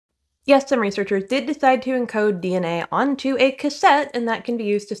Yes, some researchers did decide to encode DNA onto a cassette, and that can be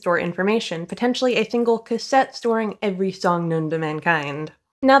used to store information, potentially a single cassette storing every song known to mankind.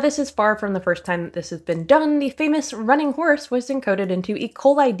 Now, this is far from the first time that this has been done. The famous running horse was encoded into E.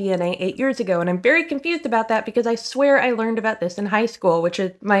 coli DNA 8 years ago, and I'm very confused about that because I swear I learned about this in high school, which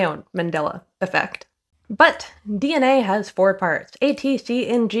is my own Mandela effect. But DNA has 4 parts, A, T, C,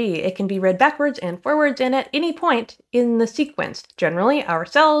 and G. It can be read backwards and forwards and at any point in the sequence. Generally, our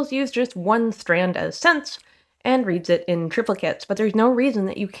cells use just one strand as sense and reads it in triplicates, but there's no reason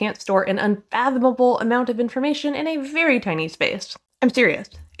that you can't store an unfathomable amount of information in a very tiny space. I'm serious.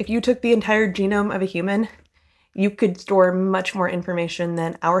 If you took the entire genome of a human, you could store much more information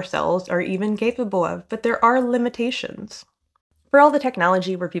than our cells are even capable of, but there are limitations. For all the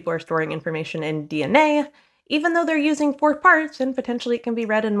technology where people are storing information in DNA, even though they're using 4 parts and potentially it can be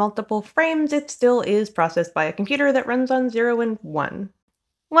read in multiple frames, it still is processed by a computer that runs on 0 and 1.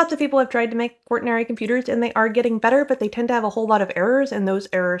 Lots of people have tried to make quaternary computers and they are getting better, but they tend to have a whole lot of errors and those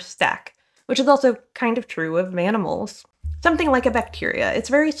errors stack, which is also kind of true of animals. Something like a bacteria, it's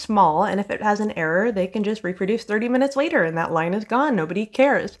very small, and if it has an error, they can just reproduce 30 minutes later and that line is gone, nobody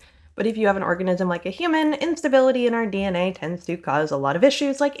cares. But if you have an organism like a human, instability in our DNA tends to cause a lot of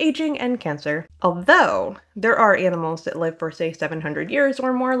issues like aging and cancer. Although, there are animals that live for, say, 700 years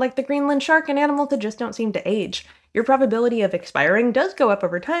or more, like the Greenland shark, and animals that just don't seem to age. Your probability of expiring does go up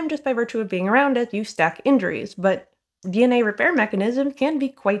over time just by virtue of being around as you stack injuries, but DNA repair mechanisms can be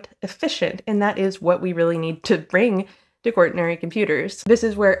quite efficient, and that is what we really need to bring to quaternary computers. This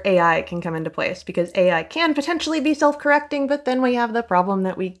is where AI can come into place, because AI can potentially be self-correcting, but then we have the problem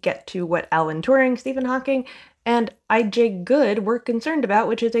that we get to what Alan Turing, Stephen Hawking, and I.J. Good were concerned about,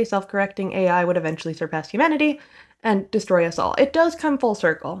 which is a self-correcting AI would eventually surpass humanity and destroy us all. It does come full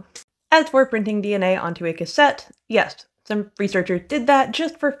circle. As for printing DNA onto a cassette, yes, some researchers did that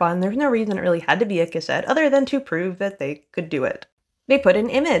just for fun. There's no reason it really had to be a cassette other than to prove that they could do it. They put an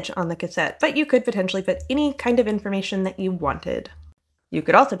image on the cassette, but you could potentially put any kind of information that you wanted. You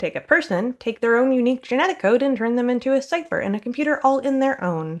could also take a person, take their own unique genetic code, and turn them into a cipher and a computer all in their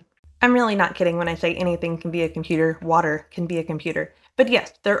own. I'm really not kidding when I say anything can be a computer, water can be a computer. But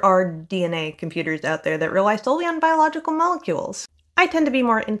yes, there are DNA computers out there that rely solely on biological molecules. I tend to be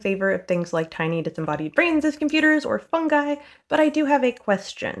more in favor of things like tiny disembodied brains as computers or fungi, but I do have a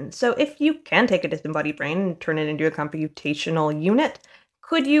question. So if you can take a disembodied brain and turn it into a computational unit,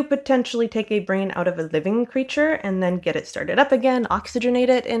 could you potentially take a brain out of a living creature and then get it started up again, oxygenate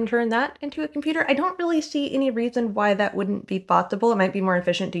it, and turn that into a computer? I don't really see any reason why that wouldn't be possible. It might be more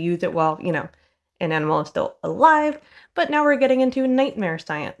efficient to use it while, an animal is still alive, but now we're getting into nightmare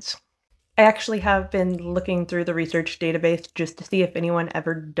science. I actually have been looking through the research database just to see if anyone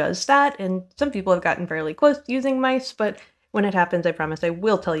ever does that, and some people have gotten fairly close to using mice, but when it happens, I promise I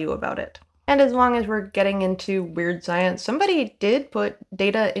will tell you about it. And as long as we're getting into weird science, somebody did put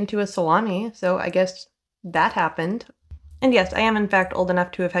data into a salami, so I guess that happened. And yes, I am in fact old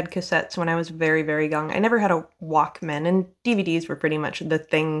enough to have had cassettes when I was very, very young. I never had a Walkman, and DVDs were pretty much the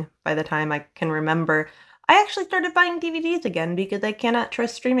thing by the time I can remember. I actually started buying DVDs again because I cannot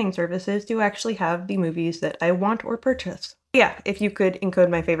trust streaming services to actually have the movies that I want or purchase. Yeah, if you could encode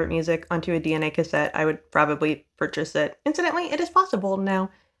my favorite music onto a DNA cassette, I would probably purchase it. Incidentally, it is possible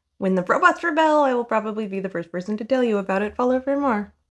now. When the robots rebel, I will probably be the first person to tell you about it. Follow for more.